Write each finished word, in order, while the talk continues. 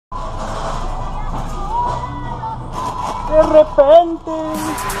De repente.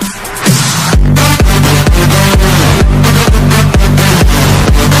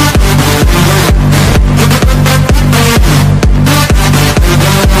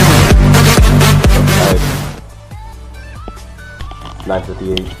 Guys,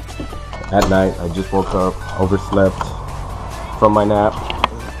 9:58 at night. I just woke up, overslept from my nap.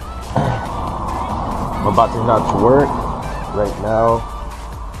 I'm about to head out to work right now,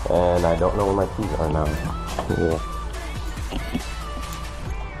 and I don't know where my keys are now. Yeah.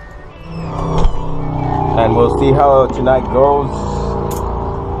 And we'll see how tonight goes.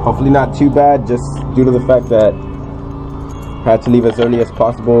 Hopefully not too bad, just due to the fact that I had to leave as early as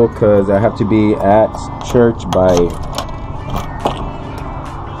possible because I have to be at church by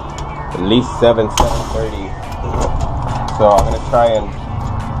at least 7:30. So I'm gonna try and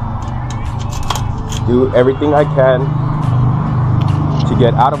do everything I can to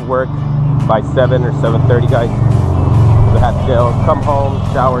get out of work by 7 or 7:30, guys. I have to come home,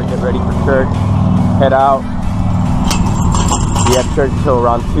 shower, get ready for church, head out, be at church till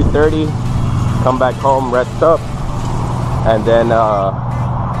around 2:30, come back home, rest up, and then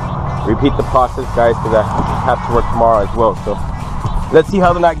repeat the process, guys, because I have to work tomorrow as well. So let's see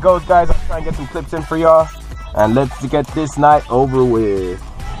how the night goes, guys. I'll try and get some clips in for y'all, and let's get this night over with.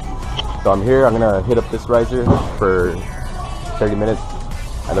 So I'm here. I'm gonna hit up this riser for 30 minutes.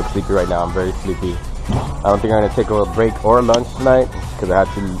 I look sleepy right now. I'm very sleepy. I don't think I'm gonna take a break or lunch tonight because I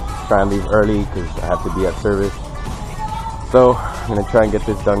have to try and leave early because I have to be at service. So I'm gonna try and get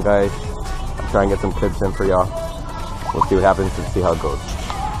this done, guys. I'll try and get some clips in for y'all. We'll see what happens and see how it goes.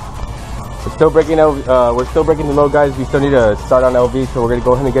 We're still breaking the load, guys. We still need to start on LV, so we're gonna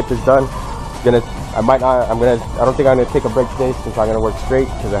go ahead and get this done. I don't think I'm gonna take a break today since I'm gonna work straight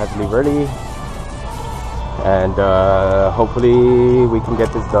because I have to leave early. And hopefully we can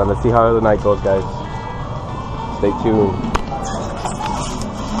get this done. Let's see how the night goes, guys. Stay tuned.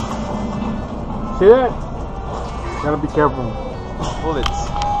 See that? Gotta be careful. Bullets.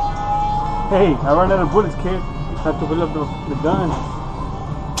 Hey, I ran out of bullets, kid. Have to fill up the gun.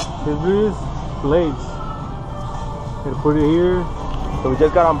 Scissors, blades. Gotta put it here. So we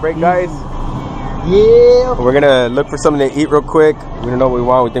just got on break, guys. Yeah. We're gonna look for something to eat real quick. We don't know what we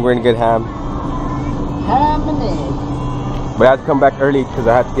want. We think we're gonna get ham. Ham and eggs. But I had to come back early because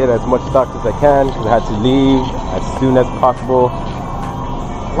I had to get as much stock as I can because I had to leave as soon as possible.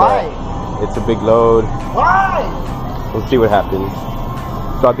 Why? But it's a big load. Why? We'll see what happens.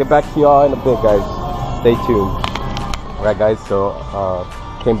 So I'll get back to y'all in a bit, guys. Stay tuned. Alright, guys, so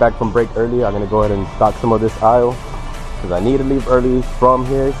came back from break early. I'm gonna go ahead and stock some of this aisle because I need to leave early from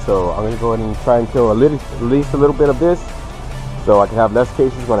here. So I'm gonna go ahead and try and kill at least a little bit of this so I can have less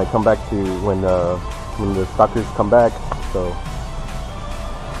cases when I come back to when the stockers come back. So I'm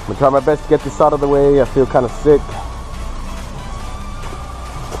gonna try my best to get this out of the way. I feel kind of sick,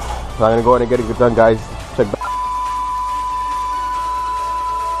 so I'm gonna go ahead and get it done, guys. Check back.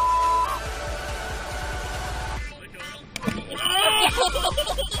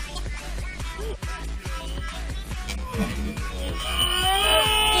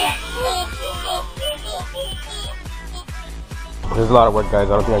 There's a lot of work, guys.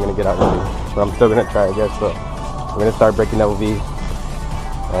 I don't think I'm gonna get out early, but I'm still gonna try, I guess. So we're gonna start breaking LV,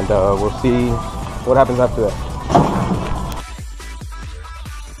 and we'll see what happens after that.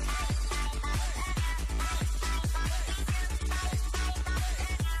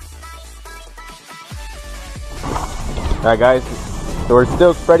 Alright, guys, so we're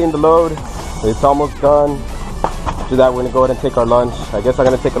still spreading the load. It's almost done. After that, we're gonna go ahead and take our lunch. I guess I'm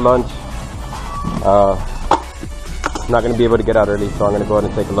gonna take a lunch. I'm not gonna be able to get out early, so I'm gonna go ahead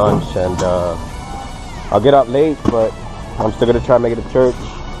and take a lunch, and I'll get out late, but I'm still gonna try and make it to church.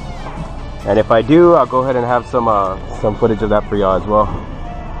 And if I do, I'll go ahead and have some footage of that for y'all as well.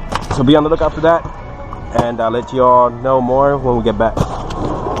 So be on the lookout for that, and I'll let y'all know more when we get back.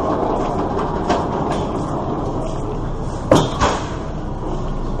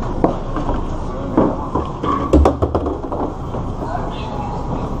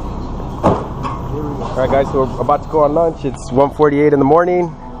 Alright, guys, so we're about to go on lunch. It's 1:48 in the morning.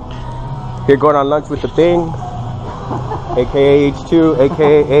 Here going on lunch with the thing, aka H2,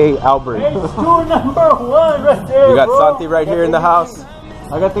 aka Albert. H2 number 1 right there. We got bro. Santi right here in the house.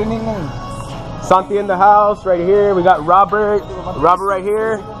 I got the nickname. Santi in the house right here. We got Robert right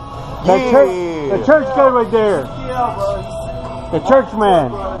here. The church guy right there. The church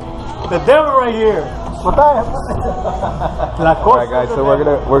man. The devil right here. Alright, guys, so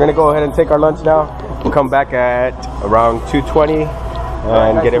we're gonna go ahead and take our lunch now. We'll come back at around 2:20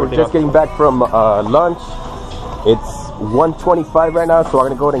 and get everything. We're just getting back from lunch. It's 1:25 right now, so I'm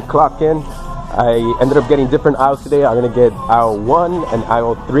gonna go ahead and clock in. I ended up getting different aisles today. I'm gonna get aisle 1 and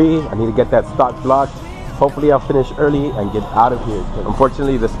aisle 3. I need to get that stock blocked. Hopefully I'll finish early and get out of here.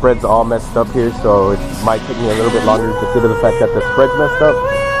 Unfortunately, the spread's all messed up here, so it might take me a little bit longer just due to the fact that the spread's messed up.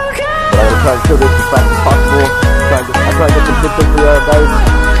 But I'm gonna try to kill this as fast as possible. I'll try to get some tips in for you guys.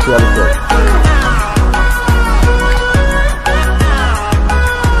 See how this goes.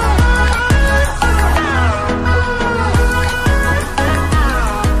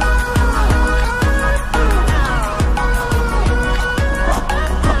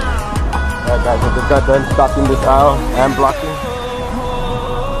 Guys, I just got done stocking this aisle and blocking.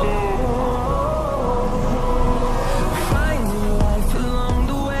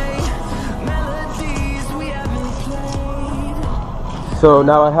 So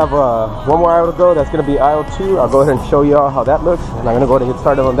now I have one more aisle to go. That's going to be aisle 2. I'll go ahead and show y'all how that looks. And I'm going to go ahead and get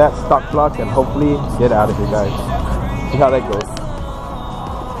started on that stock block and hopefully get out of here, guys. See how that goes.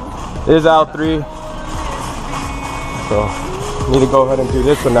 This is aisle 3. So I need to go ahead and do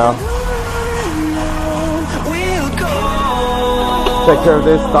this one now. Take care of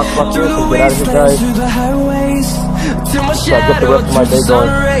this, stock block this, and get out of here, guys. So I get the rest of my day going.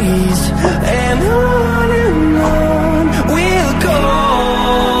 And on we'll go,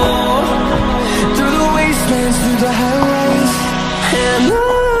 through the wastelands, through the highways, and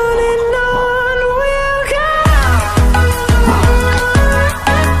on we'll go.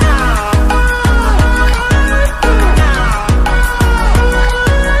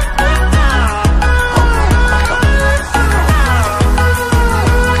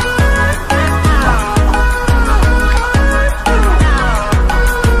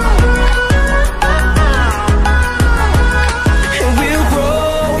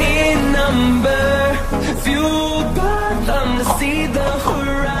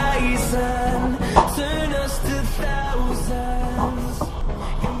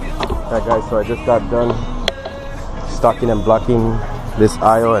 Alright guys, so I just got done stocking and blocking this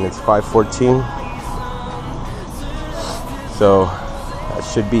aisle and it's 5:14. So that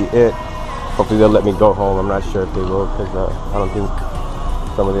should be it. Hopefully they'll let me go home. I'm not sure if they will because I don't think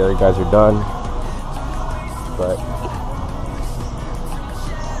some of the other guys are done. But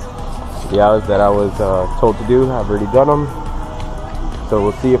the hours that I was told to do, I've already done them. So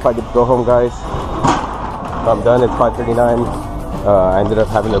we'll see if I get to go home, guys. If I'm done, it's 5:39. I ended up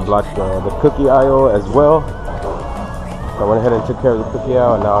having to block the cookie aisle as well. So I went ahead and took care of the cookie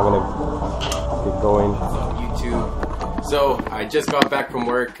aisle, and now I'm gonna get going. YouTube. So I just got back from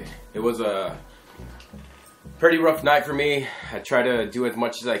work. It was a pretty rough night for me. I try to do as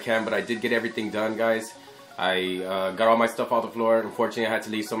much as I can, but I did get everything done, guys. I got all my stuff off the floor. Unfortunately, I had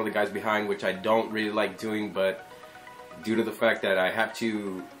to leave some of the guys behind, which I don't really like doing, but due to the fact that I have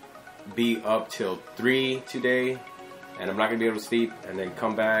to be up till 3 today, and I'm not going to be able to sleep, and then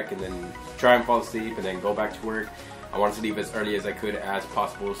come back, and then try and fall asleep, and then go back to work. I wanted to leave as early as I could as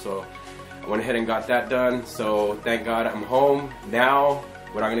possible, so I went ahead and got that done. So thank God I'm home. Now,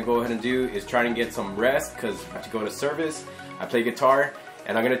 what I'm going to go ahead and do is try and get some rest, because I have to go to service. I play guitar,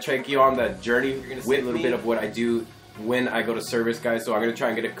 and I'm going to take you on that journey with a little bit of what I do when I go to service, guys. So I'm going to try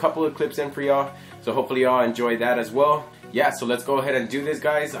and get a couple of clips in for y'all, so hopefully y'all enjoy that as well. Yeah, so let's go ahead and do this,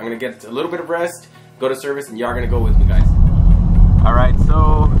 guys. I'm going to get a little bit of rest, go to service, and y'all are going to go with me, guys. Alright,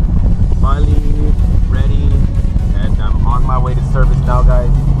 so finally ready, and I'm on my way to service now, guys.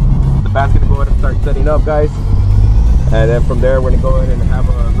 The band's going to go ahead and start setting up, guys. And then from there, we're going to go ahead and have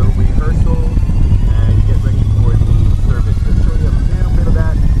a little rehearsal and get ready for the service. Just show you a little bit of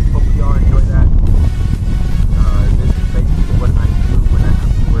that. Hopefully y'all enjoy that. This is basically what I do when I have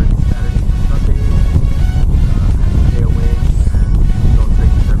to work Saturday and Sunday. I have to stay away and go straight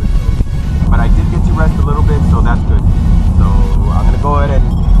to service. But I did get to rest a little bit, so that's good. So I'm going to go ahead and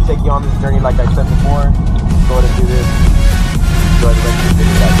take you on this journey like I said before. Go ahead and do this. Enjoy the rest of the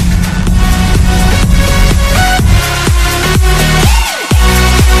video, guys.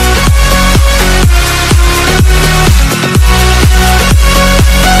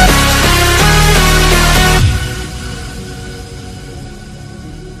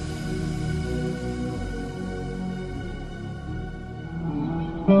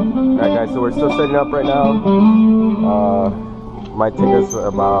 Alright guys, so we're still setting up right now. Might take us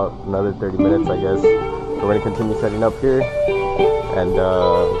about another 30 minutes, I guess. So we're going to continue setting up here. And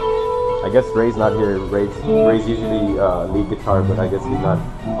I guess Ray's not here. Ray's usually lead guitar, but I guess he's not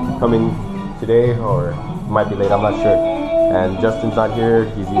coming today, or might be late, I'm not sure. And Justin's not here.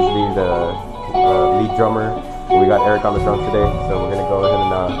 He's usually the lead drummer. We got Eric on the drums today, so we're going to go ahead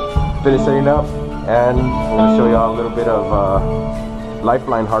and finish setting up. And I'm going to show y'all a little bit of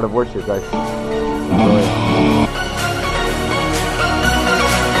Lifeline Heart of Worship, guys. Enjoy.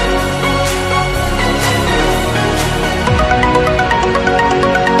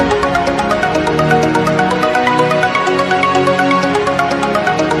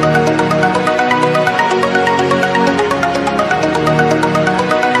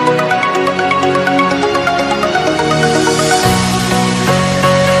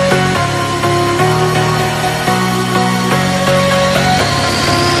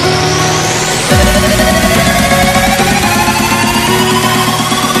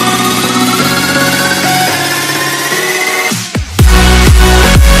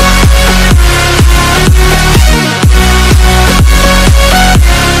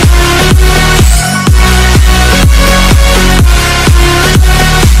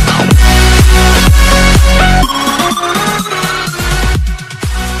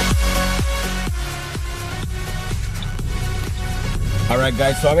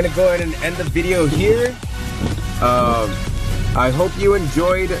 guys, so I'm gonna go ahead and end the video here. I hope you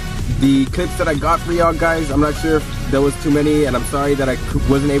enjoyed the clips that I got for y'all guys. I'm not sure if there was too many, and I'm sorry that I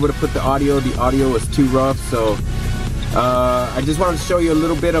wasn't able to put the audio. The audio was too rough, so I just wanted to show you a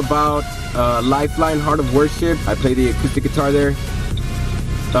little bit about Lifeline Heart of Worship. I play the acoustic guitar there.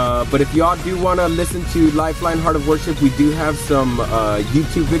 But if y'all do want to listen to Lifeline Heart of Worship, we do have some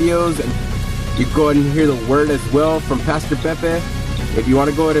YouTube videos, and you can go ahead and hear the word as well from Pastor Pepe. If you want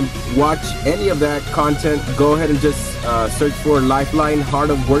to go ahead and watch any of that content, go ahead and just search for Lifeline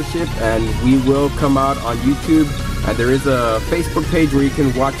Heart of Worship, and we will come out on YouTube. And there is a Facebook page where you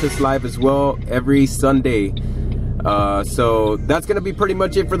can watch us live as well every Sunday. So that's gonna be pretty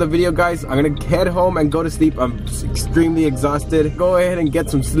much it for the video, guys. I'm gonna head home and go to sleep. I'm extremely exhausted. Go ahead and get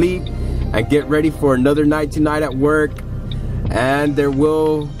some sleep and get ready for another night tonight at work. And there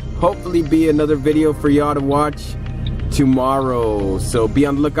will hopefully be another video for y'all to watch tomorrow, so be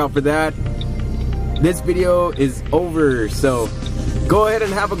on the lookout for that. This video is over, so go ahead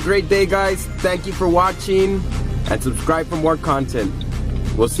and have a great day, guys. Thank you for watching, and subscribe for more content.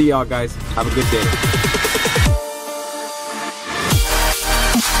 We'll see y'all guys. Have a good day.